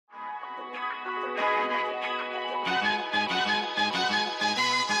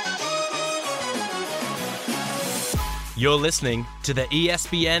You're listening to the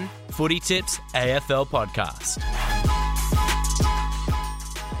ESPN Footy Tips AFL podcast.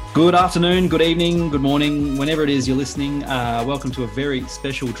 Good afternoon, good evening, good morning, whenever it is you're listening. Welcome to a very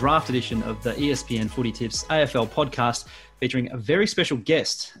special draft edition of the ESPN Footy Tips AFL podcast featuring a very special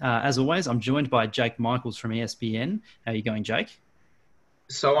guest. As always, I'm joined by Jake Michaels from ESPN. How are you going, Jake?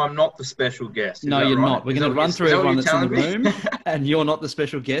 So I'm not the special guest. No, you're not. We're going to run through everyone that's in the room, and you're not the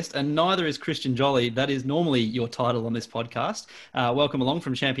special guest, and neither is Christian Jolly. That is normally your title on this podcast. Welcome along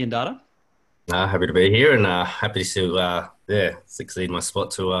from Champion Data. Happy to be here, and happy to succeed my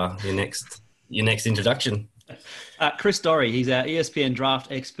spot to your next introduction. Chris Doerre, he's our ESPN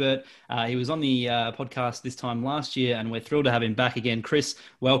Draft expert. He was on the podcast this time last year, and we're thrilled to have him back again. Chris,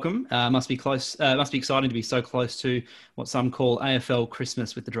 welcome. Must be exciting to be so close to what some call AFL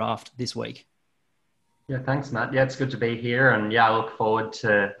Christmas with the draft this week. Yeah, thanks, Matt. Yeah, it's good to be here, and I look forward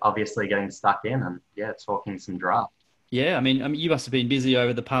to obviously getting stuck in and talking some draft. Yeah, I mean, you must have been busy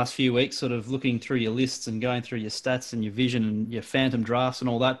over the past few weeks, sort of looking through your lists and going through your stats and your vision and your phantom drafts and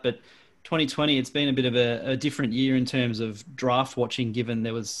all that, but 2020, it's been a bit of a different year in terms of draft watching, given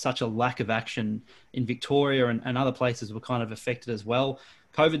there was such a lack of action in Victoria and other places were kind of affected as well.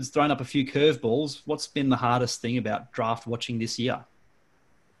 COVID's thrown up a few curveballs. What's been the hardest thing about draft watching this year?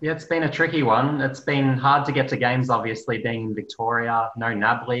 Yeah, it's been a tricky one. It's been hard to get to games, obviously, being in Victoria. No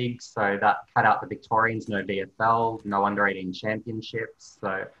NAB leagues, so that cut out the Victorians. No VFL, no under-18 championships.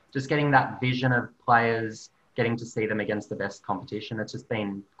 So just getting that vision of players, getting to see them against the best competition, it's just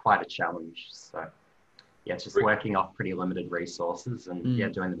been quite a challenge. So, it's just working off pretty limited resources and,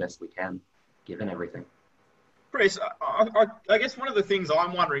 doing the best we can, given everything. Chris, I guess one of the things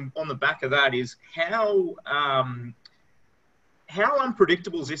I'm wondering on the back of that is how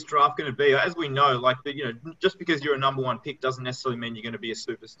unpredictable is this draft going to be? As we know, just because you're a number one pick doesn't necessarily mean you're going to be a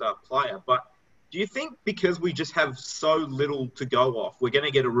superstar player. But do you think because we just have so little to go off, we're going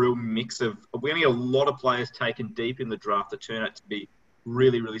to get a real mix of – we're going to get a lot of players taken deep in the draft that turn out to be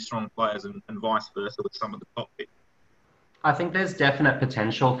really, really strong players and vice versa with some of the top picks? I think there's definite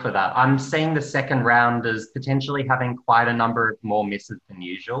potential for that. I'm seeing the second round as potentially having quite a number of more misses than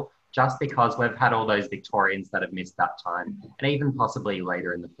usual, just because we've had all those Victorians that have missed that time, and even possibly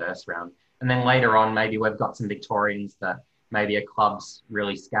later in the first round. And then later on, maybe we've got some Victorians that maybe a club's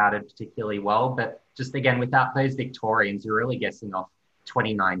really scouted particularly well. But just again, without those Victorians, you're really guessing off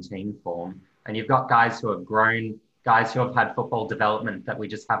 2019 form. And you've got guys who have grown, guys who have had football development that we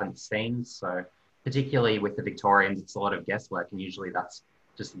just haven't seen. So particularly with the Victorians, it's a lot of guesswork. And usually that's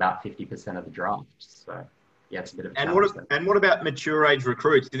just about 50% of the draft. So it's a bit of a challenge. And what about mature age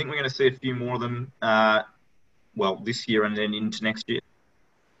recruits? Do you think we're going to see a few more of them, this year and then into next year?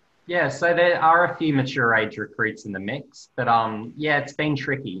 Yeah, so there are a few mature age recruits in the mix, but it's been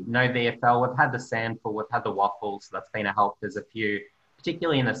tricky. No VFL, we've had the Sandful, we've had the Waffle, so that's been a help. There's a few,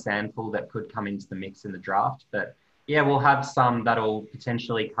 particularly in the Sandful, that could come into the mix in the draft. But we'll have some that'll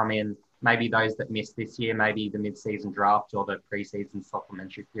potentially come in, maybe those that missed this year, maybe the mid-season draft or the pre-season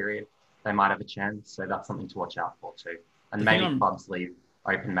supplementary period. They might have a chance, so that's something to watch out for too. And maybe clubs leave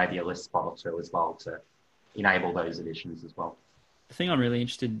open maybe a list spot or two as well to enable those additions as well. The thing I'm really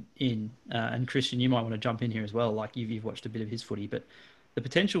interested in, and Christian, you might want to jump in here as well, like you've watched a bit of his footy, but the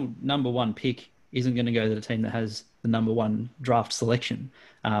potential number one pick isn't going to go to the team that has the number one draft selection,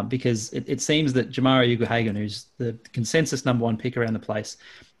 because it seems that Jamarra Ugle-Hagan, who's the consensus number one pick around the place,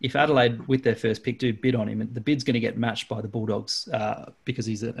 if Adelaide with their first pick do bid on him, the bid's going to get matched by the Bulldogs because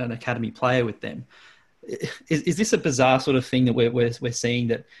he's an academy player with them. Is this a bizarre sort of thing that we're seeing,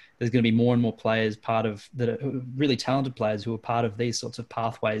 that there's going to be more and more players that are really talented players who are part of these sorts of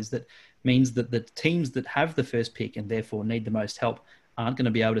pathways, that means that the teams that have the first pick and therefore need the most help aren't going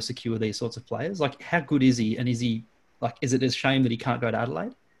to be able to secure these sorts of players? Like, how good is he? And is it a shame that he can't go to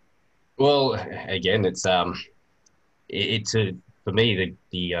Adelaide? Well, again, it's for me,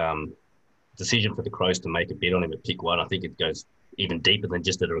 the decision for the Crows to make a bid on him at pick one, I think it goes even deeper than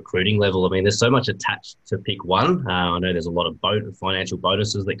just at a recruiting level. I mean, there's so much attached to pick one. I know there's a lot of financial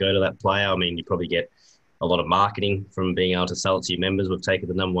bonuses that go to that player. I mean, you probably get a lot of marketing from being able to sell it to your members. We've taken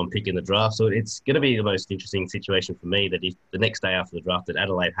the number one pick in the draft. So it's going to be the most interesting situation for me, that if the next day after the draft that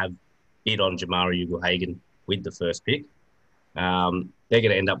Adelaide have bid on Jamarra Ugle-Hagan with the first pick, they're going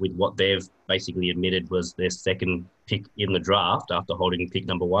to end up with what they've basically admitted was their second pick in the draft after holding pick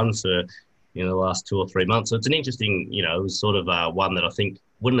number one for the last 2 or 3 months. So it's an interesting, it was sort of one that I think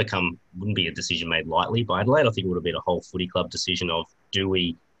wouldn't be a decision made lightly by Adelaide. I think it would have been a whole footy club decision of, do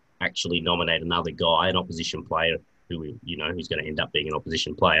we actually nominate another guy, an opposition player who's going to end up being an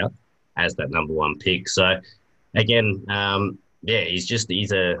opposition player as that number one pick. So again, he's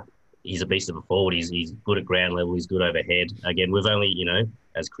he's a beast of a forward. He's good at ground level. He's good overhead. Again, we've only,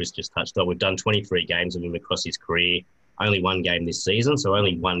 as Chris just touched on, we've done 23 games of him across his career. Only one game this season, so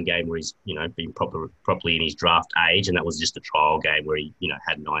only one game where he's, been properly in his draft age, and that was just a trial game where he,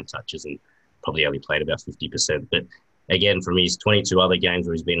 had 9 touches and probably only played about 50%. But again, from his 22 other games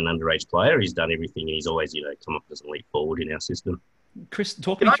where he's been an underage player, he's done everything, and he's always, come up as an elite forward in our system. Chris,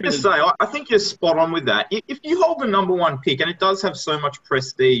 talk Can me I through just say, I think you're spot on with that. If you hold the number 1 pick, and it does have so much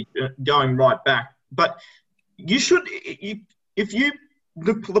prestige going right back, but you should,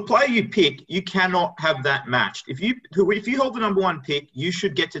 the player you pick, you cannot have that matched. If you hold the number 1 pick, you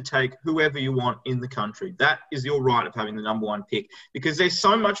should get to take whoever you want in the country. That is your right of having the number 1 pick, because there's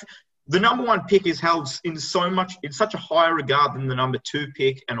so much. The number 1 pick is held in such a higher regard than the number 2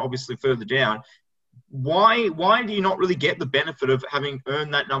 pick, and obviously further down. Why do you not really get the benefit of having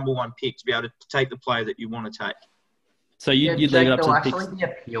earned that number 1 pick to be able to take the player that you want to take? So you'd leave it up to the picks. There'll actually be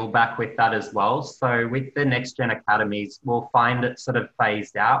a peel back with that as well. So with the next gen academies, we'll find it sort of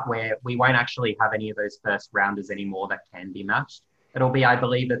phased out where we won't actually have any of those first rounders anymore that can be matched. It'll be, I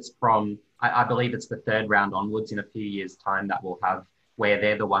believe it's the 3rd round onwards in a few years' time that we'll have where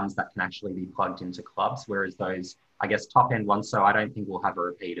they're the ones that can actually be plugged into clubs, whereas those, I guess, top end ones. So I don't think we'll have a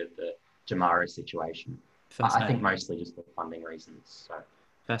repeat of the Jamara situation. I think mostly just for funding reasons. So.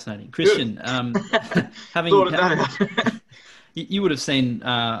 Fascinating. Christian, you would have seen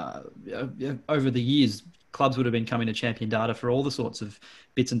over the years, clubs would have been coming to Champion Data for all the sorts of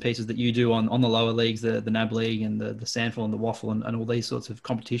bits and pieces that you do on the lower leagues, the NAB League and the Sandful and the Waffle and all these sorts of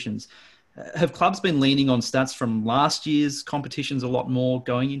competitions. Have clubs been leaning on stats from last year's competitions a lot more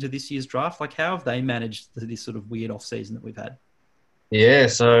going into this year's draft? Like, how have they managed this sort of weird off-season that we've had? Yeah,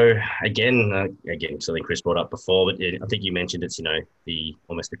 so again, something Chris brought up before, but I think you mentioned it's,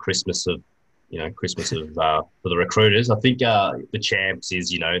 almost the Christmas of for the recruiters. I think the champs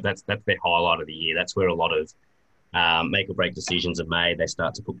is, that's their highlight of the year. That's where a lot of make or break decisions are made. They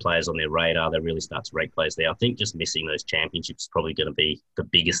start to put players on their radar. They really start to rate players there. I think just missing those championships is probably going to be the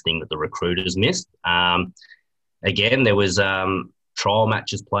biggest thing that the recruiters missed. Again, there was trial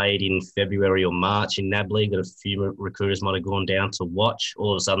matches played in February or March in NAB League that a few recruiters might have gone down to watch.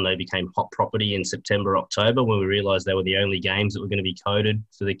 All of a sudden, they became hot property in September, October, when we realised they were the only games that were going to be coded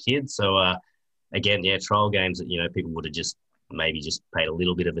for the kids. So, again, trial games that, people would have just paid a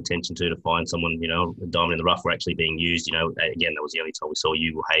little bit of attention to find someone, a diamond in the rough were actually being used. Again, that was the only time we saw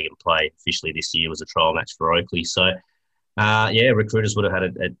Hugo Hagen play officially this year was a trial match for Oakley. So, recruiters would have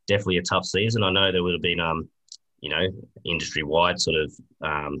had definitely a tough season. I know there would have been, industry-wide sort of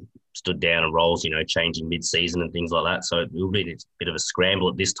stood down and roles, changing mid-season and things like that. So it will be a bit of a scramble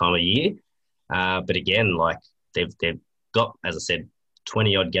at this time of year. But again, like they've got, as I said,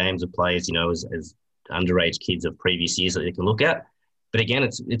 20-odd games of players, as underage kids of previous years that they can look at. But again,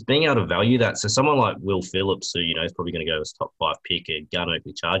 it's being able to value that. So someone like Will Phillips, who, is probably going to go as top 5 pick, a gun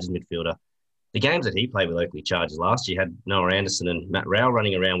Oakley Chargers midfielder, the games that he played with Oakley Chargers last year had Noah Anderson and Matt Rao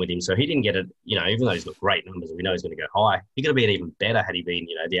running around with him. So he didn't get it, even though he's got great numbers and we know he's going to go high, he could have been even better had he been,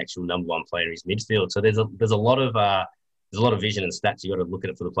 the actual number 1 player in his midfield. So there's a lot of vision and stats you got to look at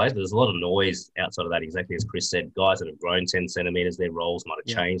it for the players, but there's a lot of noise outside of that, exactly as Chris said. Guys that have grown 10 centimetres, their roles might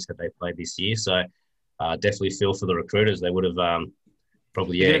have changed had they played this year. So definitely feel for the recruiters. They would have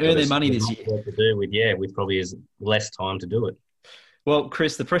probably earn their money this year. To do with probably as less time to do it. Well,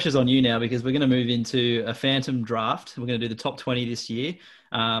 Chris, the pressure's on you now because we're going to move into a phantom draft. We're going to do the top 20 this year.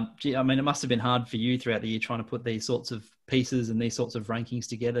 It must have been hard for you throughout the year trying to put these sorts of pieces and these sorts of rankings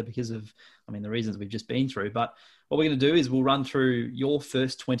together because of, the reasons we've just been through. But what we're going to do is we'll run through your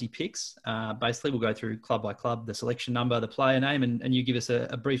first 20 picks. Basically, we'll go through club by club, the selection number, the player name, and you give us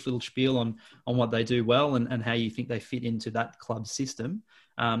a brief little spiel on what they do well and how you think they fit into that club system.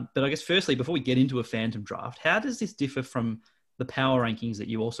 But I guess firstly, before we get into a phantom draft, how does this differ from the power rankings that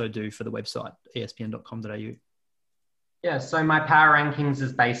you also do for the website, espn.com.au? Yeah, so my power rankings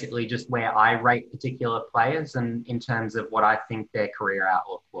is basically just where I rate particular players and in terms of what I think their career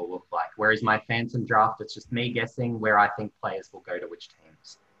outlook will look like. Whereas my phantom draft, it's just me guessing where I think players will go to which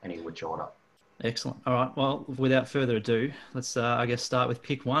teams and in which order. Excellent. All right. Well, without further ado, let's, I guess, start with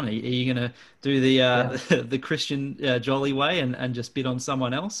pick 1. Are you going to do the Christian Jolly way and just bid on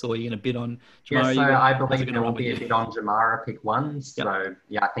someone else, or are you going to bid on Jamara? Yeah, so I believe there will be a bid on Jamara pick 1. So,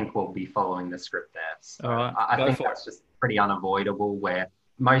 I think we'll be following the script there. So all right. I think that's just pretty unavoidable where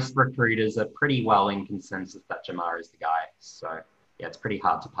most recruiters are pretty well in consensus that Jamara is the guy. So, it's pretty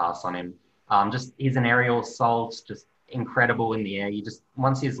hard to pass on him. Just his aerial assault's just incredible in the air.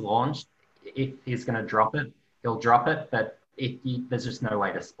 Once he's launched, if he's going to drop it, he'll drop it. But there's just no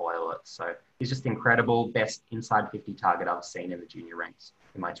way to spoil it. So he's just incredible. Best inside 50 target I've seen in the junior ranks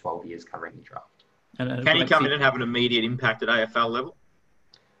in my 12 years covering the draft. Can he come in and have an immediate impact at AFL level?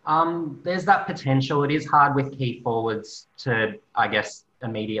 There's that potential. It is hard with key forwards to, I guess,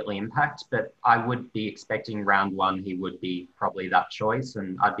 immediately impact, but I would be expecting round one he would be probably that choice,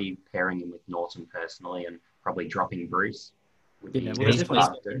 and I'd be pairing him with Norton personally and probably dropping Bruce. Yeah, well, there's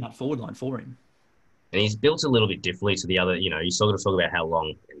definitely that forward line for him. And he's built a little bit differently to the other, you still got to talk about how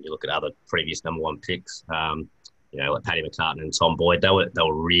long, and you look at other previous number one picks, like Paddy McCartan and Tom Boyd, they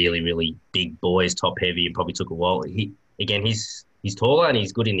were really, really big boys, top heavy, and probably took a while. He's taller and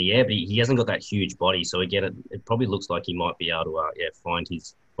he's good in the air, but he hasn't got that huge body. So again, it probably looks like he might be able to find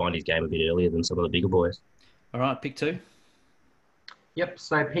his game a bit earlier than some of the bigger boys. All right, pick 2. Yep,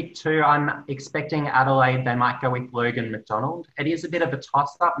 so pick 2, I'm expecting Adelaide, they might go with Logan McDonald. It is a bit of a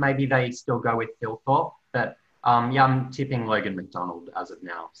toss-up. Maybe they still go with Phil Thorpe, but I'm tipping Logan McDonald as of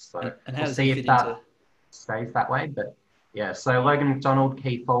now. So and how we'll does see he if fit that into... stays that way. But yeah, so Logan McDonald,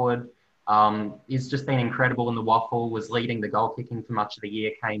 key forward, he's just been incredible in the waffle, was leading the goal kicking for much of the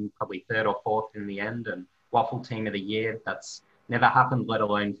year, came probably 3rd or 4th in the end, and waffle team of the year. That's never happened, let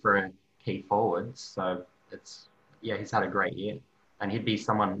alone for a key forward. So he's had a great year. And he'd be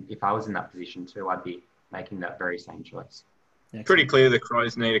someone, if I was in that position too, I'd be making that very same choice. Excellent. Pretty clear the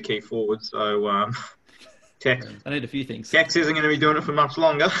Crows need a key forward, so Tex I need a few things. isn't going to be doing it for much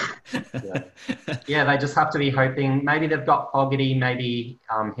longer. Yeah, they just have to be hoping. Maybe they've got Fogarty, maybe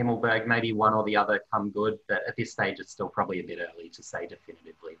Himmelberg, maybe one or the other come good. But at this stage, it's still probably a bit early to say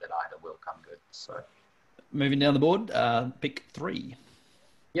definitively that either will come good. So, moving down the board, pick 3.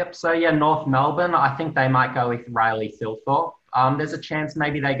 Yep, so North Melbourne, I think they might go with Riley Thilthorpe. There's a chance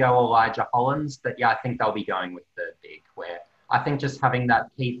maybe they go Elijah Hollands, but I think they'll be going with the big, where I think just having that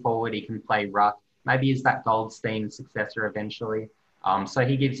key forward, he can play ruck, maybe is that Goldstein successor eventually. So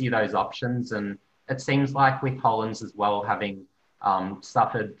he gives you those options, and it seems like with Hollands as well, having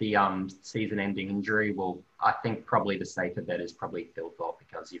suffered the season-ending injury, I think probably the safer bet is probably Thilthorpe,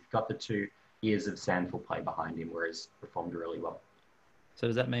 because you've got the 2 years of Sandful play behind him, where he's performed really well. So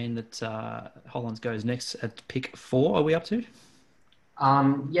does that mean that Hollands goes next at pick 4? Are we up to?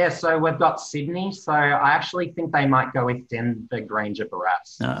 So we've got Sydney. So I actually think they might go with Denver Granger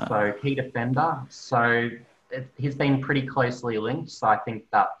Barras. So key defender. So he's been pretty closely linked. So I think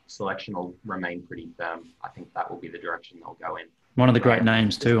that selection will remain pretty firm. I think that will be the direction they'll go in. One of the great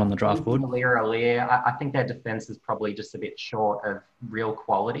names too on the draft board. I think their defense is probably just a bit short of real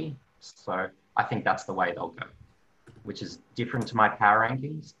quality. So I think that's the way they'll go, which is different to my power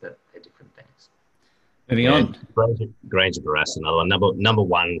rankings, but they're different things. Moving on. Granger Barras, another one. Number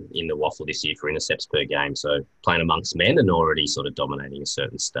one in the waffle this year for intercepts per game. So playing amongst men and already sort of dominating a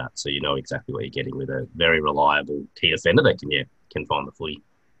certain stat. So you know exactly what you're getting with a very reliable key defender that can find the footy.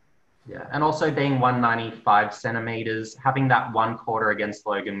 Yeah, and also being 195 centimetres, having that 1 quarter against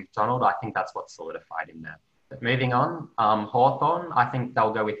Logan McDonald, I think that's what solidified him there. But moving on, Hawthorn, I think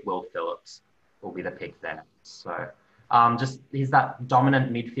they'll go with Will Phillips, will be the pick there. So he's that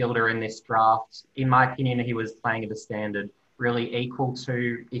dominant midfielder in this draft. In my opinion, he was playing at a standard really equal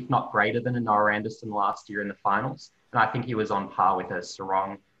to, if not greater than, a Noah Anderson last year in the finals. And I think he was on par with a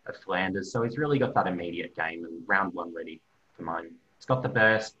Sarong, a Flanders. So he's really got that immediate game and round 1 ready for mine. He's got the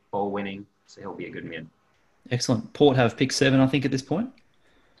burst, ball winning, so he'll be a good mid. Excellent. Port have pick 7, I think, at this point.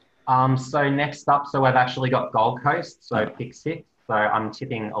 So next up, we've actually got Gold Coast, so pick 6. So I'm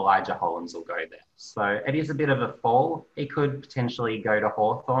tipping Elijah Hollands will go there. So it is a bit of a fall. He could potentially go to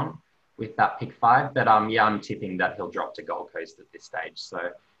Hawthorn with that pick 5, but I'm tipping that he'll drop to Gold Coast at this stage. So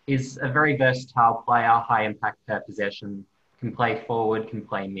he's a very versatile player, high impact per possession, can play forward, can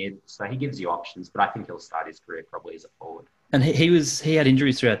play mid. So he gives you options, but I think he'll start his career probably as a forward. And he had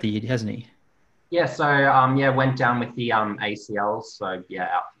injuries throughout the year, hasn't he? Yeah, so went down with the ACLs, so out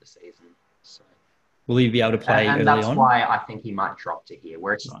for the season. So will he be able to play early on? And that's why I think he might drop to here,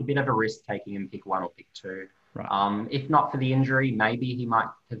 where it's just a bit of a risk taking him pick 1 or pick 2. Right. If not for the injury, maybe he might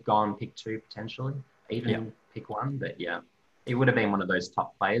have gone pick 2 potentially, even pick 1. But he would have been one of those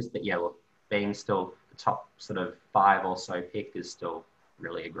top players. But look, being still the top sort of 5 or so pick is still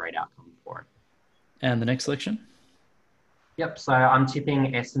really a great outcome for him. And the next selection? Yep, so I'm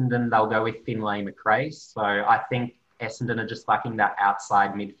tipping Essendon. They'll go with Finlay McRae. So I think Essendon are just lacking that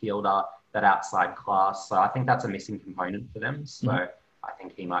outside midfielder, that outside class. So I think that's a missing component for them. So I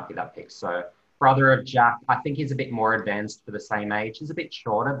think he might be that pick. So brother of Jack, I think he's a bit more advanced for the same age. He's a bit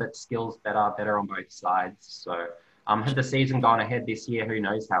shorter, but skills better on both sides. So had the season gone ahead this year, who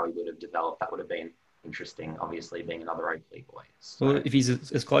knows how he would have developed. That would have been interesting, obviously, being another Oakley boy. So, Well, if he's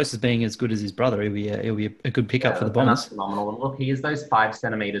as close as being as good as his brother, he'll be a good pickup for the and Bombers. that's phenomenal. And look, he is those 5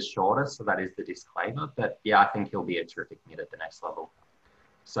 centimeters shorter, so that is the disclaimer. But yeah, I think he'll be a terrific mid at the next level.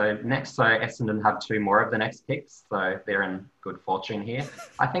 So Essendon have 2 more of the next picks, so they're in good fortune here.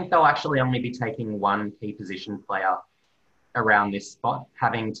 I think they'll actually only be taking 1 key position player around this spot,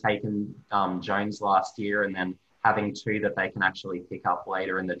 having taken Jones last year and then having 2 that they can actually pick up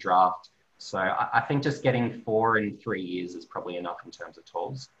later in the draft. So I think just getting 4 in 3 years is probably enough in terms of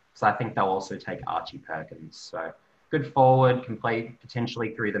tools. So I think they'll also take Archie Perkins. So good forward, can play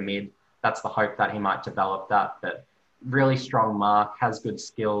potentially through the mid. That's the hope that he might develop that, but really strong mark, has good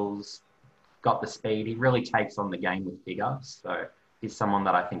skills, got the speed. He really takes on the game with vigor. So he's someone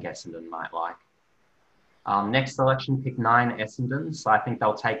that I think Essendon might like. Next selection, pick 9, Essendon. So I think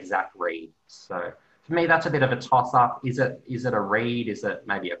they'll take Zach Reid. So for me, that's a bit of a toss-up. Is it a Reid? Is it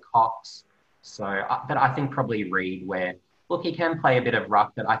maybe a Cox? So, but I think probably Reid, where, look, he can play a bit of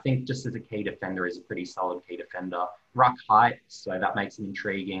ruck, but I think just as a key defender, is a pretty solid key defender. Ruck height, so that makes him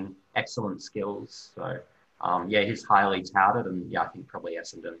intriguing. Excellent skills. So, yeah, he's highly touted, and yeah, I think probably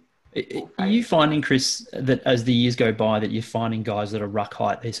Essendon. Are you finding, Chris, that as the years go by, that you're finding guys that are ruck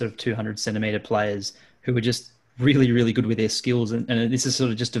height, these sort of 200 centimetre players who are just really, really good with their skills, and this has sort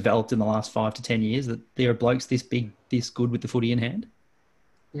of just developed in the last 5 to 10 years, that there are blokes this big, this good with the footy in hand?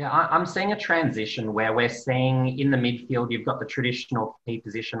 Yeah, I'm seeing a transition where we're seeing in the midfield, you've got the traditional key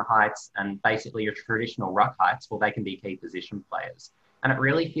position heights and basically your traditional ruck heights. Well, they can be key position players. And it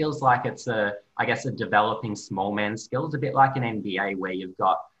really feels like it's a developing small man skills, a bit like an NBA where you've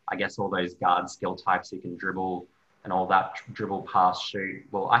got, I guess, all those guard skill types who can dribble and all that, dribble, pass, shoot.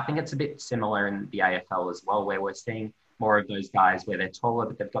 Well, I think it's a bit similar in the AFL as well, where we're seeing more of those guys where they're taller,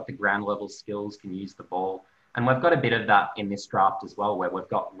 but they've got the ground level skills, can use the ball. And we've got a bit of that in this draft as well, where we've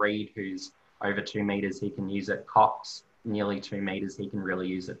got Reid, who's over 2 meters, he can use it. Cox, nearly 2 meters, he can really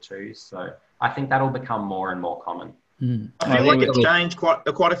use it too. So I think that'll become more and more common. I feel like it changed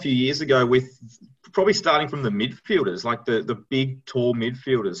quite a few years ago with probably starting from the midfielders, like the big, tall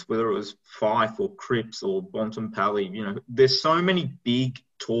midfielders, whether it was Fife or Cripps or Bontempelli. You know, there's so many big,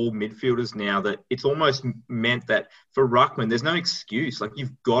 tall midfielders now that it's almost meant that for ruckman, there's no excuse. Like,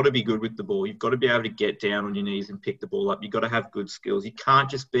 you've got to be good with the ball. You've got to be able to get down on your knees and pick the ball up. You've got to have good skills. You can't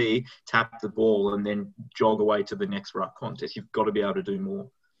just be tap the ball and then jog away to the next ruck contest. You've got to be able to do more.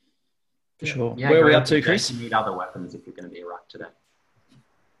 For sure. Yeah, where are we up to, Chris? You need other weapons if you're going to be a ruck today.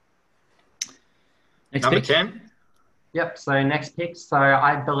 Next Number pick? 10? Yep, so next pick. So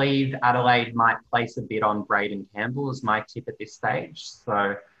I believe Adelaide might place a bid on Braden Campbell as my tip at this stage.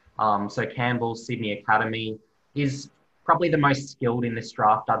 So Campbell, Sydney Academy, is probably the most skilled in this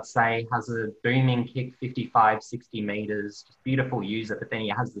draft, I'd say. Has a booming kick, 55, 60 metres. Just beautiful user, but then he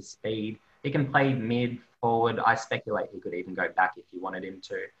has the speed. He can play mid, forward. I speculate he could even go back if you wanted him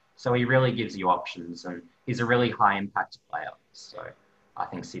to. So he really gives you options, and he's a really high-impact player. So I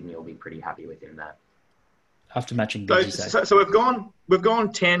think Sydney will be pretty happy with him there. After matching, so we've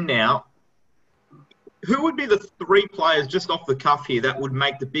gone 10 now. Who would be the 3 players just off the cuff here that would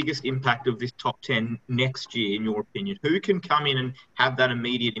make the biggest impact of this top 10 next year, in your opinion? Who can come in and have that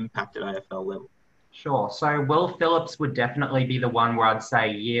immediate impact at AFL level? Sure. So Will Phillips would definitely be the one where I'd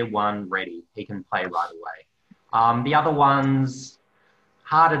say year 1 ready. He can play right away. The other ones,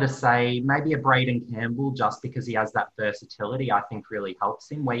 harder to say. Maybe a Braden Campbell, just because he has that versatility, I think really helps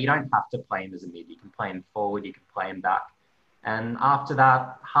him, where you don't have to play him as a mid. You can play him forward, you can play him back. And after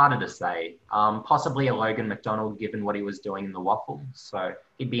that, harder to say. Possibly a Logan McDonald, given what he was doing in the waffle. So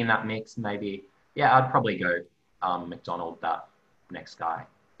he'd be in that mix, maybe. Yeah, I'd probably go McDonald, that next guy.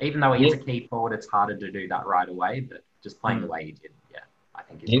 Even though he is a key forward, it's harder to do that right away, but just playing the way he did, yeah, I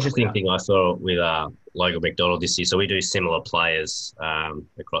think. The interesting thing I saw with Logan McDonald this year, so we do similar players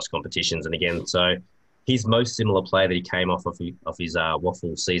across competitions. And again, so his most similar player that he came off his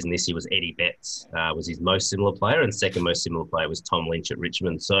waffle season this year was Eddie Betts, was his most similar player, and second most similar player was Tom Lynch at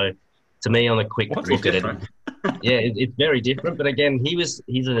Richmond. So to me, on a quick look at it, yeah, it's very different. But again, he's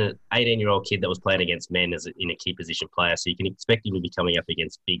an 18-year-old kid that was playing against men in a key position player, so you can expect him to be coming up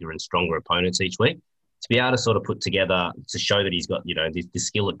against bigger and stronger opponents each week. To be able to sort of put together, to show that he's got, the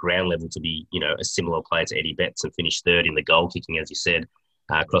skill at ground level to be, a similar player to Eddie Betts and finish third in the goal kicking, as you said,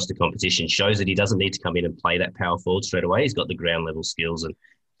 across the competition, shows that he doesn't need to come in and play that power forward straight away. He's got the ground level skills. And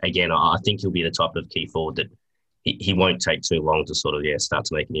again, I think he'll be the type of key forward that he won't take too long to sort of, start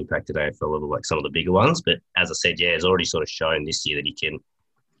to make an impact at AFL level like some of the bigger ones. But as I said, he's already sort of shown this year that he can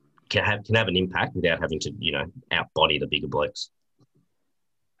have an impact without having to, outbody the bigger blokes.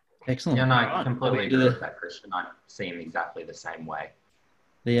 Excellent. Yeah, no, I completely agree with that, Christian. I see him exactly the same way.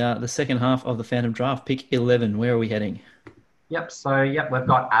 The second half of the Phantom Draft, pick 11. Where are we heading? Yep. So we've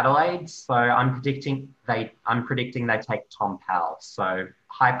got Adelaide. So I'm predicting they take Tom Powell. So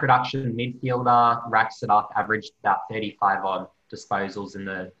high production midfielder, racks it up, averaged about 35 odd disposals in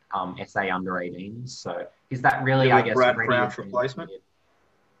the SA under 18s. So is that really, I guess, Brad ready Crouch replacement?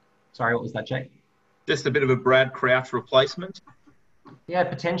 Sorry, what was that, Jake? Just a bit of a Brad Crouch replacement. Yeah,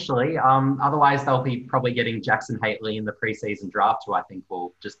 potentially. Otherwise, they'll be probably getting Jackson Haitley in the preseason draft, who I think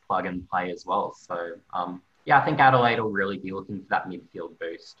will just plug and play as well. So, I think Adelaide will really be looking for that midfield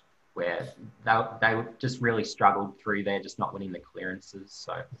boost where they just really struggled through there, just not winning the clearances.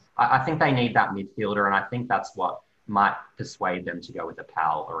 So I think they need that midfielder, and I think that's what might persuade them to go with a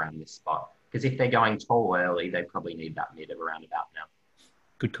Powell around this spot. Because if they're going tall early, they probably need that mid around about now.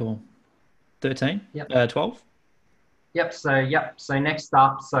 Good call. 13? Yep. 12? Yep. So next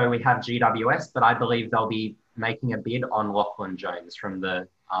up, we have GWS, but I believe they'll be making a bid on Lachlan Jones from the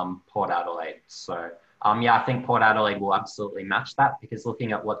Port Adelaide. So I think Port Adelaide will absolutely match that, because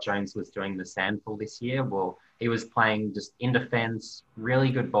looking at what Jones was doing in the Sandpool this year, well, he was playing just in defence,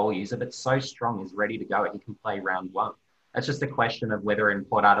 really good ball user, but so strong, he's ready to go. He can play round one. It's just a question of whether in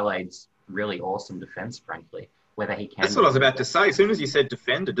Port Adelaide's really awesome defence, frankly, whether he can. That's what I was about to say. As soon as you said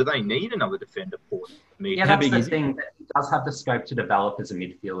defender, do they need another defender, Port? Yeah, that's the thing. He does have the scope to develop as a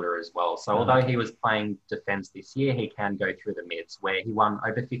midfielder as well. So although he was playing defence this year, he can go through the mids, where he won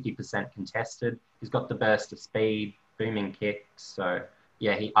over 50% contested. He's got the burst of speed, booming kicks. So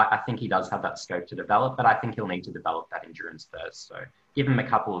I think he does have that scope to develop, but I think he'll need to develop that endurance first. So give him a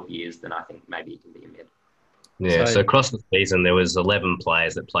couple of years, then I think maybe he can be a mid. Yeah, so across the season, there was 11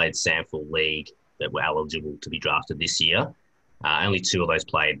 players that played Sandford League that were eligible to be drafted this year. Only 2 of those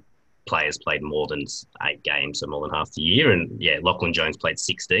players played more than 8 games, so more than half the year. And Lachlan Jones played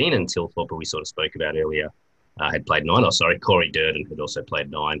 16, and Till Thorpe, we sort of spoke about earlier, had played 9. Corey Durden had also played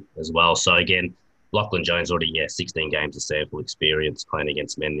 9 as well. So again, Lachlan Jones already, 16 games of sample experience playing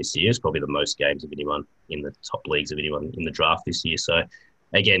against men this year. It's probably the most games of anyone in the top leagues of anyone in the draft this year. So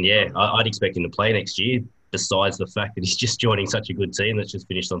again, I'd expect him to play next year. Besides the fact that he's just joining such a good team that's just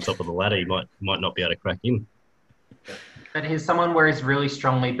finished on top of the ladder, he might not be able to crack in. But he's someone where he's really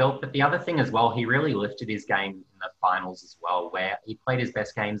strongly built. But the other thing as well, he really lifted his game in the finals as well, where he played his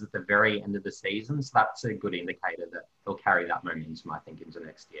best games at the very end of the season. So that's a good indicator that he'll carry that momentum, I think, into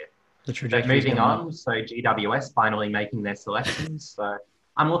next year. But moving on, so GWS finally making their selections. So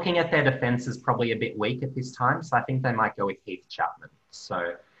I'm looking at their defence as probably a bit weak at this time. So I think they might go with Heath Chapman.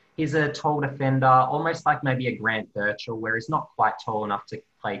 So he's a tall defender, almost like maybe a Grant Birchall, where he's not quite tall enough to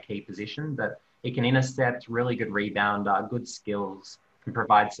play key position, but he can intercept, really good rebounder, good skills, can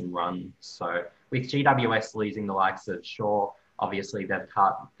provide some runs. So with GWS losing the likes of Shaw, obviously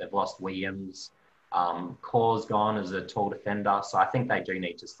they've lost Williams. Cor's gone as a tall defender, so I think they do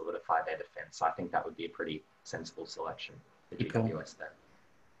need to solidify their defence. So I think that would be a pretty sensible selection for GWS there.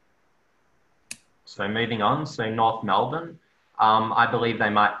 So moving on, so North Melbourne. I believe they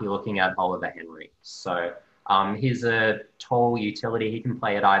might be looking at Oliver Henry. So he's a tall utility. He can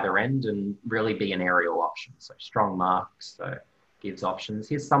play at either end and really be an aerial option. So strong marks, so gives options.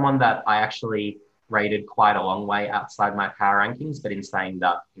 He's someone that I actually rated quite a long way outside my power rankings, but in saying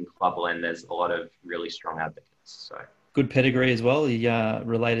that, in Club Blend, there's a lot of really strong advocates. So good pedigree as well. He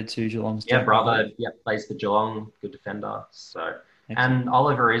related to Geelong's. Brother. Plays for Geelong. Good defender. So and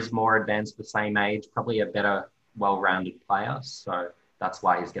Oliver is more advanced, the same age, probably a better, well-rounded player. So that's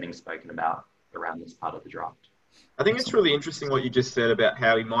why he's getting spoken about around this part of the draft. I think it's really interesting what you just said about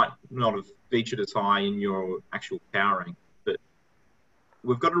how he might not have featured as high in your actual power rank, but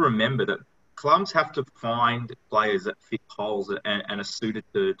we've got to remember that clubs have to find players that fit holes and are suited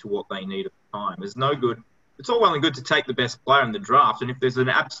to what they need at the time. There's no good. It's all well and good to take the best player in the draft, and if there's an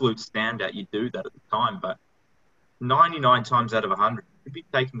absolute standout, you do that at the time. But 99 times out of 100, you'd be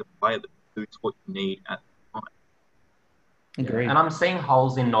taking the player that suits what you need at the time. Agreed. And I'm seeing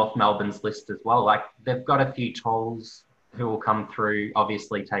holes in North Melbourne's list as well. Like, they've got a few talls who will come through,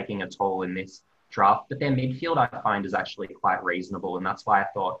 obviously taking a tall in this draft, but their midfield I find is actually quite reasonable, and that's why I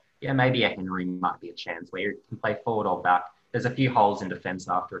thought, maybe a Henry might be a chance where you can play forward or back. There's a few holes in defence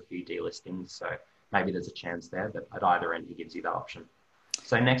after a few delistings, so maybe there's a chance there, but at either end he gives you that option.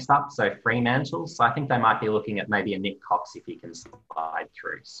 So next up, Fremantle. So I think they might be looking at maybe a Nick Cox if he can slide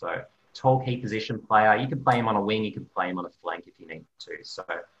through. So tall key position player. You could play him on a wing, you could play him on a flank if you need to. So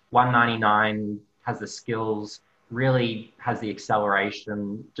 199, has the skills, really has the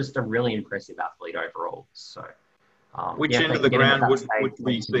acceleration, just a really impressive athlete overall. So which end of the ground would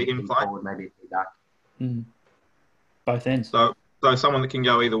we see him play? Forward, maybe if he back. Both ends. So someone that can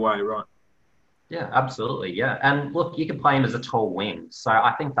go either way, right? Yeah, absolutely. Yeah. And look, you can play him as a tall wing. So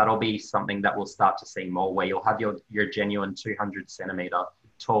I think that'll be something that we'll start to see more, where you'll have your genuine 200 centimeter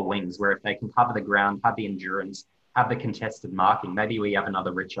tall wings, where if they can cover the ground, have the endurance, have the contested marking, maybe we have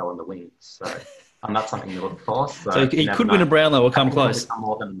another Richo on the wings. So that's something to look for. So he could win a Brownlow or come close. It'll become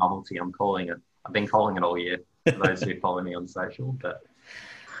more than a novelty. I'm calling it. I've been calling it all year for those who follow me on social. But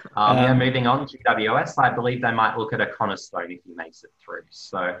moving on, GWS, I believe they might look at a Connor Stone if he makes it through.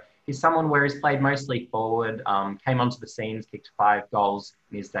 So he's someone where he's played mostly forward, came onto the scenes, kicked 5 goals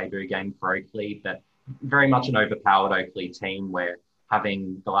in his debut game for Oakley, but very much an overpowered Oakley team where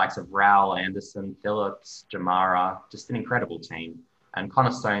having the likes of Rowell, Anderson, Phillips, Jamara, just an incredible team. And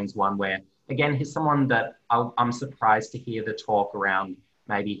Connor Stone's one where, again, he's someone that I'm surprised to hear the talk around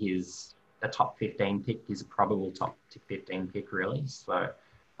maybe he's a top 15 pick. He's a probable top 15 pick, really. So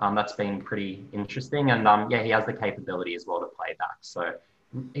that's been pretty interesting. And he has the capability as well to play back. So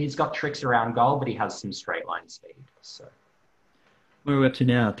he's got tricks around goal, but he has some straight line speed. So where are we up to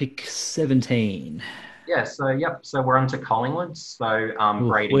now? Pick 17. Yeah, so we're on to Collingwood. So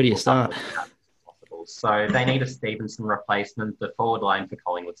Brady, where do you start? So they need a Stevenson replacement. The forward line for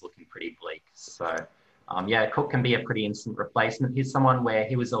Collingwood's looking pretty bleak. So Cook can be a pretty instant replacement. He's someone where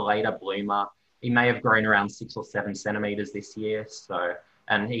he was a later bloomer. He may have grown around 6 or 7 centimeters this year. So,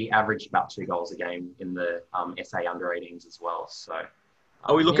 and he averaged about 2 goals a game in the SA under-18s as well. So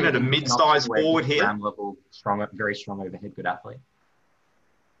are we looking at a mid-sized forward here? Ground level, strong, very strong overhead, good athlete.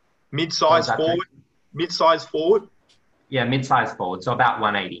 Mid-sized forward? Mid-sized forward? Yeah, mid-sized forward, so about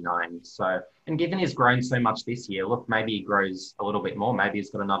 189. So, and given he's grown so much this year, look, maybe he grows a little bit more. Maybe he's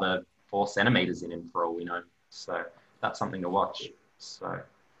got another 4 centimeters in him for all we know. So that's something to watch. So,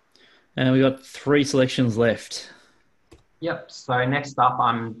 and we got 3 selections left. Yep. So next up,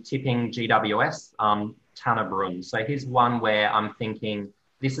 I'm tipping GWS, Tanner Brun. So he's one where I'm thinking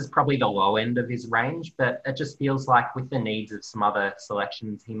this is probably the low end of his range, but it just feels like with the needs of some other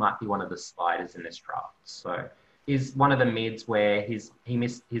selections, he might be one of the sliders in this draft. So he's one of the mids where he's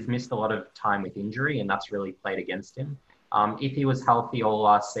missed a lot of time with injury, and that's really played against him. If he was healthy all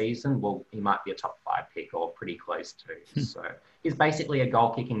last season, well, he might be a top 5 pick or pretty close to. So he's basically a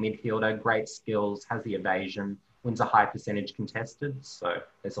goal-kicking midfielder, great skills, has the evasion, wins a high percentage contested. So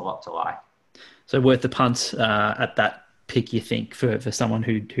there's a lot to like. So worth the punt at that pick, you think, for someone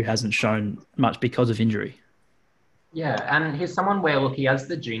who hasn't shown much because of injury? Yeah, and he's someone where, look, he has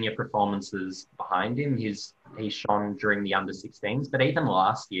the junior performances behind him. He's shone during the under-16s, but even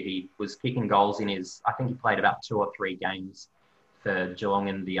last year he was kicking goals in I think he played about 2 or 3 games for Geelong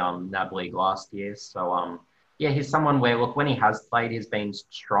in the NAB League last year. So, he's someone where, look, when he has played, he's been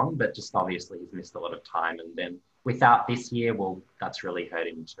strong, but just obviously he's missed a lot of time. And then without this year, well, that's really hurt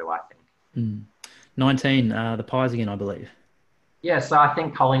him too, I think. 19, the Pies again, I believe. Yeah, so I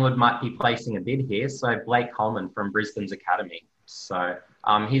think Collingwood might be placing a bid here. So Blake Coleman from Brisbane's Academy. So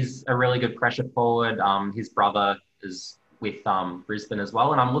he's a really good pressure forward. His brother is with Brisbane as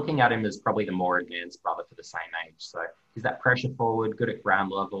well. And I'm looking at him as probably the more advanced brother for the same age. So he's that pressure forward, good at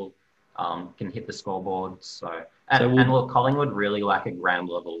ground level, can hit the scoreboard. So, and look, Collingwood really lack a ground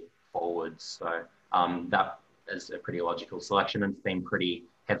level forward. So that is a pretty logical selection, and it's been pretty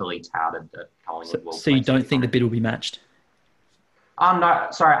heavily touted that Collingwood will. So you don't think the bid will be matched? No,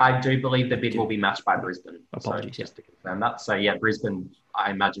 sorry, I do believe the bid will be matched by Brisbane. Apologies. So just to confirm that. So yeah, Brisbane,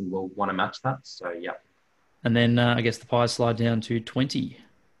 I imagine, will want to match that. So yeah. And then I guess the Pies slide down to 20.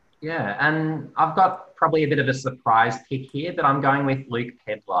 Yeah, and I've got probably a bit of a surprise pick here, but I'm going with Luke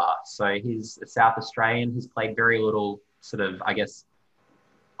Pedlar. So he's a South Australian. He's played very little sort of, I guess,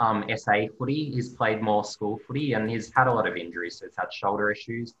 SA footy. He's played more school footy, and he's had a lot of injuries. So he's had shoulder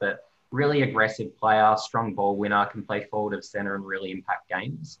issues, but really aggressive player, strong ball winner, can play forward of centre and really impact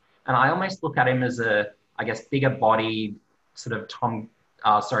games. And I almost look at him as bigger bodied sort of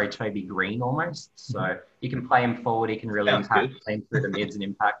Toby Green almost. So you can play him forward, he can really impact team through the mids and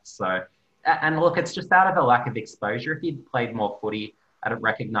impact. So, and look, it's just out of a lack of exposure. If he'd played more footy at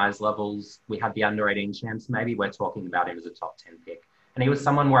recognised levels, we had the under-18 champs, maybe we're talking about him as a top 10 pick. And he was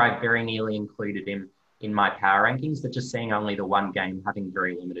someone where I very nearly included him in my power rankings, but just seeing only the one game, having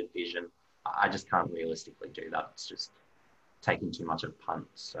very limited vision, I just can't realistically do that. It's just taking too much of a punt.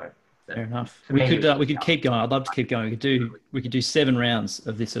 So fair enough. We could keep going. I'd love to keep going. We could do 7 rounds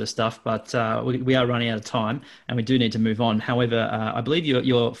of this sort of stuff, but we are running out of time, and we do need to move on. However, I believe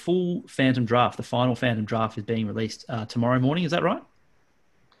your full Phantom Draft, the final Phantom Draft, is being released tomorrow morning. Is that right?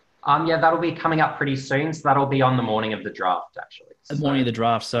 Yeah, that'll be coming up pretty soon. So that'll be on the morning of the draft, actually. The morning of the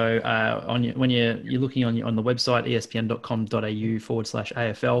draft. So when you're looking on the website,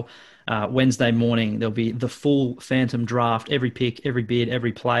 espn.com.au/AFL, Wednesday morning, there'll be the full Phantom draft, every pick, every bid,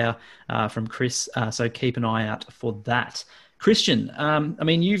 every player from Chris. So keep an eye out for that. Christian, I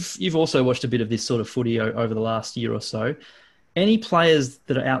mean, you've also watched a bit of this sort of footy over the last year or so. Any players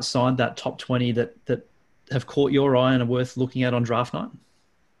that are outside that top 20 that have caught your eye and are worth looking at on draft night?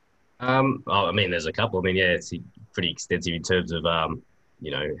 I mean, there's a couple. I mean, yeah, it's pretty extensive in terms of, how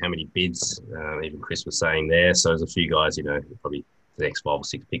many bids. Even Chris was saying there. So there's a few guys, probably the next 5 or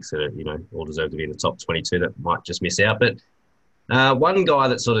 6 picks that are, all deserve to be in the top 22 that might just miss out. But one guy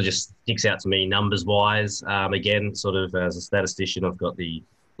that sort of just sticks out to me numbers-wise, again, sort of as a statistician, I've got the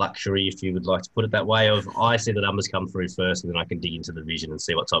luxury, if you would like to put it that way, of I see the numbers come through first and then I can dig into the vision and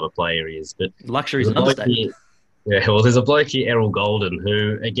see what type of player he is. But luxury is an understatement. Yeah, well, there's a bloke here, Errol Golden,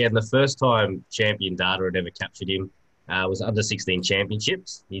 who, again, the first time champion data had ever captured him was under 16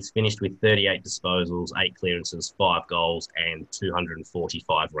 championships. He's finished with 38 disposals, 8 clearances, 5 goals, and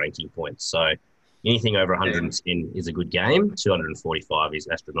 245 ranking points. So anything over 110 is a good game. 245 is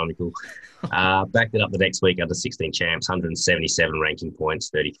astronomical. Backed it up the next week under 16 champs, 177 ranking points,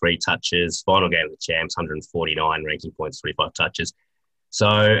 33 touches. Final game of the champs, 149 ranking points, 35 touches. So,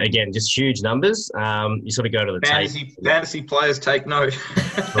 again, just huge numbers. You sort of go to the tape. Fantasy players take note.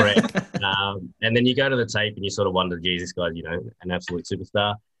 Correct. And then you go to the tape and you sort of wonder, geez, this guy's, an absolute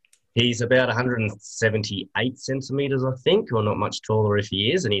superstar. He's about 178 centimetres, I think, or not much taller if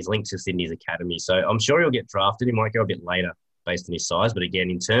he is, and he's linked to Sydney's academy. So I'm sure he'll get drafted. He might go a bit later based on his size. But, again,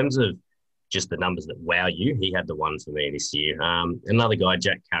 in terms of just the numbers that wow you, he had the one for me this year. Another guy,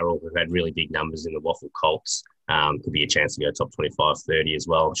 Jack Carroll, who had really big numbers in the Waffle Colts. Could be a chance to go top 25, 30 as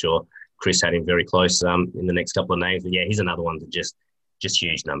well. I'm sure Chris had him very close in the next couple of names. But, yeah, he's another one that just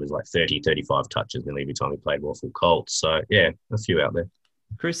huge numbers, like 30, 35 touches nearly every time he played Waffle Colts. So, yeah, a few out there.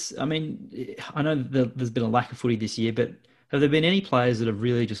 Chris, I mean, I know there's been a lack of footy this year, but have there been any players that have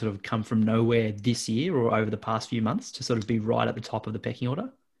really just sort of come from nowhere this year or over the past few months to sort of be right at the top of the pecking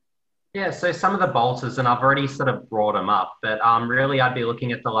order? Yeah, so some of the bolters, and I've already sort of brought them up, but really I'd be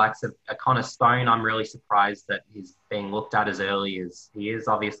looking at the likes of Connor Stone. I'm really surprised that he's being looked at as early as he is.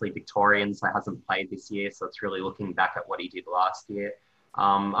 Obviously Victorian, so hasn't played this year, so it's really looking back at what he did last year.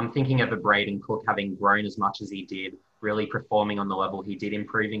 I'm thinking of a Braden Cook having grown as much as he did, really performing on the level he did,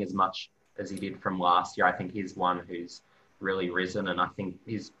 improving as much as he did from last year. I think he's one who's really risen, and I think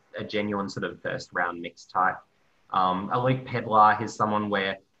he's a genuine sort of first-round mix type. A Luke Pedlar is someone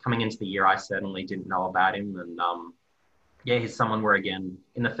where coming into the year, I certainly didn't know about him. And he's someone where, again,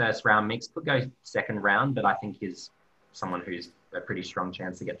 in the first round mix, could go second round, but I think he's someone who's a pretty strong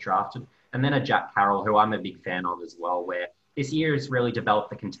chance to get drafted. And then a Jack Carroll, who I'm a big fan of as well, where this year has really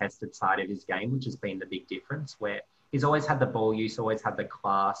developed the contested side of his game, which has been the big difference, where he's always had the ball use, always had the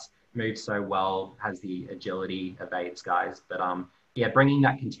class, moves so well, has the agility, evades guys. But bringing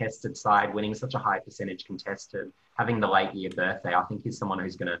that contested side, winning such a high percentage contested, having the late year birthday, I think he's someone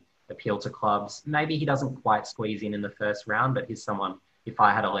who's going to appeal to clubs. Maybe he doesn't quite squeeze in the first round, but he's someone, if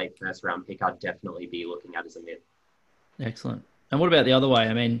I had a late first round pick, I'd definitely be looking at as a mid. Excellent. And what about the other way?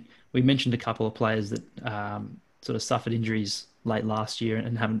 I mean, we mentioned a couple of players that sort of suffered injuries late last year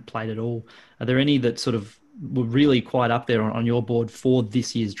and haven't played at all. Are there any that sort of were really quite up there on your board for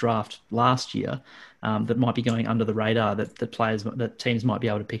this year's draft last year that might be going under the radar that teams might be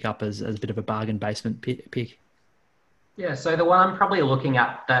able to pick up as a bit of a bargain basement pick? Yeah, so the one I'm probably looking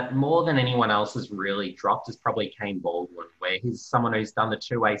at that more than anyone else has really dropped is probably Kane Baldwin, where he's someone who's done the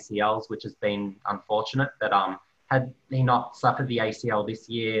 2 ACLs, which has been unfortunate. But had he not suffered the ACL this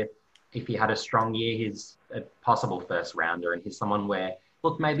year, if he had a strong year, he's a possible first rounder, and he's someone where,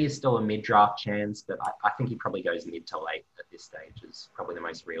 look, maybe it's still a mid-draft chance, but I think he probably goes mid to late at this stage is probably the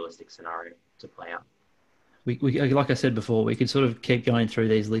most realistic scenario to play out. We like I said before, we could sort of keep going through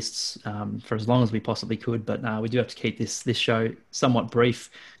these lists for as long as we possibly could, but we do have to keep this show somewhat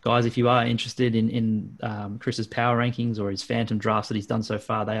brief. Guys, if you are interested in Chris's power rankings or his phantom drafts that he's done so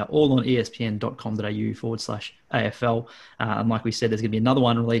far, they are all on espn.com.au/AFL. And like we said, there's going to be another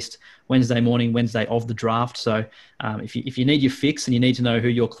one released Wednesday morning, Wednesday of the draft. So if you need your fix and you need to know who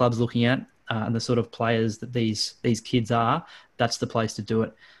your club's looking at and the sort of players that these kids are, that's the place to do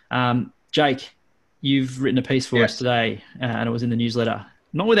it. Jake, you've written a piece for us today, and it was in the newsletter.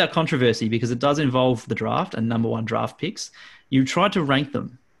 Not without controversy, because it does involve the draft and number one draft picks. You tried to rank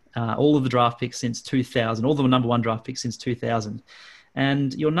them, all of the draft picks since 2000, all the number one draft picks since 2000.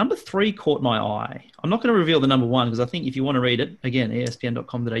 And your number 3 caught my eye. I'm not going to reveal the number 1 because I think if you want to read it, again,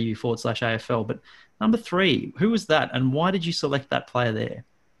 espn.com.au/AFL. But number 3, who was that, and why did you select that player there?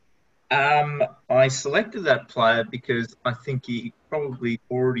 I selected that player because I think he probably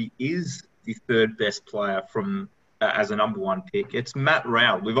already is the third best player from as a number one pick. It's Matt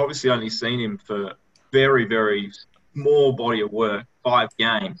Rowell. We've obviously only seen him for very, very small body of work, 5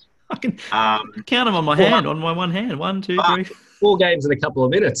 games. I can count them on my hand, on my one hand. 1, 2, 3. 4 games in a couple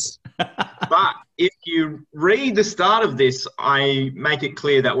of minutes. But if you read the start of this, I make it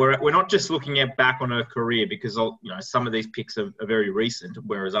clear that we're not just looking at back on her career, because some of these picks are very recent,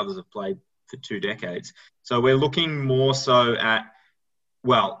 whereas others have played for 2 decades. So we're looking more so at,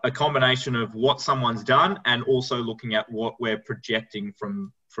 well, a combination of what someone's done and also looking at what we're projecting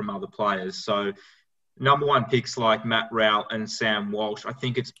from other players. So number one picks like Matt Rowell and Sam Walsh, I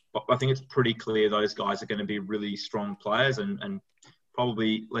think it's pretty clear those guys are going to be really strong players and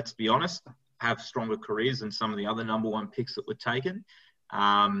probably, let's be honest, have stronger careers than some of the other number one picks that were taken.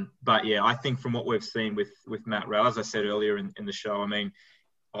 But yeah, I think from what we've seen with Matt Rowell, as I said earlier in the show, I mean,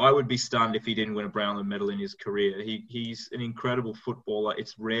 I would be stunned if he didn't win a Brownlow medal in his career. He's an incredible footballer.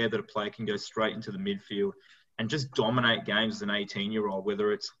 It's rare that a player can go straight into the midfield and just dominate games as an 18-year-old,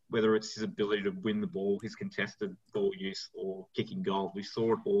 whether it's his ability to win the ball, his contested ball use, or kicking goals. We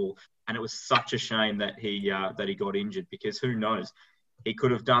saw it all, and it was such a shame that he got injured, because who knows? He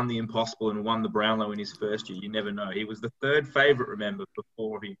could have done the impossible and won the Brownlow in his first year. You never know. He was the third favourite, remember,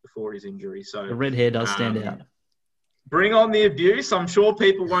 before his injury. So the red hair does stand out. Bring on the abuse. I'm sure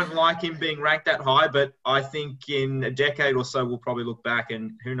people won't like him being ranked that high, but I think in a decade or so, we'll probably look back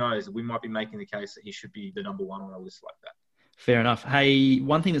and who knows, we might be making the case that he should be the number one on a list like that. Fair enough. Hey,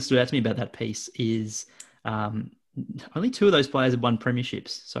 one thing that stood out to me about that piece is only 2 of those players had won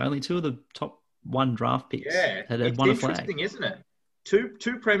premierships. So only 2 of the top 1 draft picks had won a flag. Interesting, isn't it?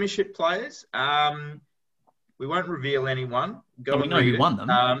 Two premiership players. We won't reveal anyone. We know who won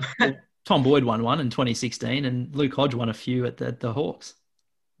them. Tom Boyd won one in 2016, and Luke Hodge won a few at the Hawks.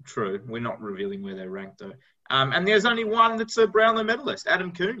 True. We're not revealing where they're ranked, though. And there's only one that's a Brownlow medalist,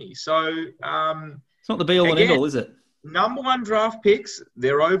 Adam Cooney. So it's not the be-all and end-all, is it? Number 1 draft picks,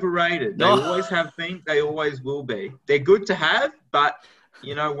 they're overrated. They always have been. They always will be. They're good to have, but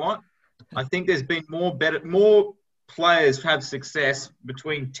you know what? I think there's been more players have success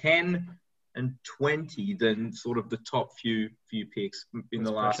between 10 and 20 than sort of the top few picks in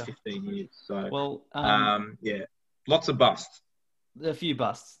the last 15 years. So, yeah, lots of busts. A few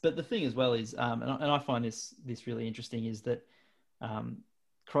busts. But the thing as well is, and I find this really interesting, is that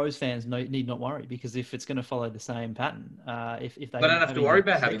Crows fans need not worry, because if it's going to follow the same pattern, if they don't have to worry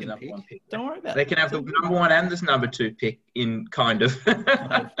about having the number 1 pick. Don't worry about it. They can have the number 1 and this number 2 pick in kind of.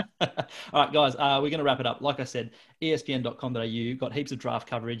 All right, guys, we're going to wrap it up. Like I said, espn.com.au got heaps of draft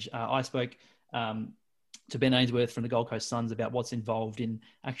coverage. I spoke to Ben Ainsworth from the Gold Coast Suns about what's involved in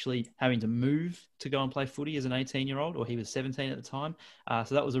actually having to move to go and play footy as an 18-year-old, or he was 17 at the time.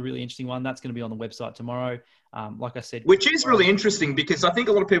 So that was a really interesting one. That's going to be on the website tomorrow. Like I said, which is really interesting, because I think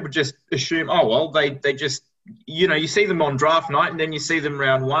a lot of people just assume, oh, well, they just, you see them on draft night and then you see them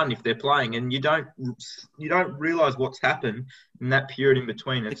round 1 if they're playing, and you don't realise what's happened in that period in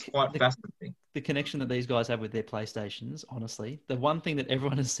between. It's quite fascinating. The connection that these guys have with their PlayStations, honestly, the one thing that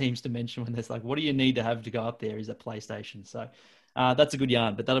everyone seems to mention when there's like, what do you need to have to go up there, is a PlayStation. So that's a good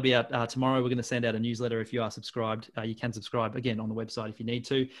yarn, but that'll be out tomorrow. We're going to send out a newsletter. If you are subscribed, you can subscribe again on the website if you need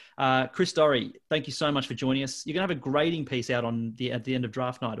to. Chris Doerre, thank you so much for joining us. You're going to have a grading piece out at the end of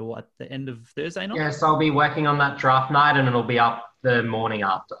draft night, or at the end of Thursday night? Yes, I'll be working on that draft night, and it'll be up the morning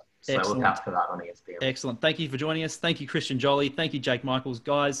after. So look out for that on ESPN. Excellent. Thank you for joining us. Thank you, Christian Jolly. Thank you, Jake Michaels.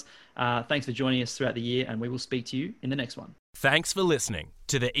 Guys, thanks for joining us throughout the year, and we will speak to you in the next one. Thanks for listening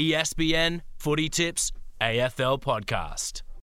to the ESPN Footy Tips AFL podcast.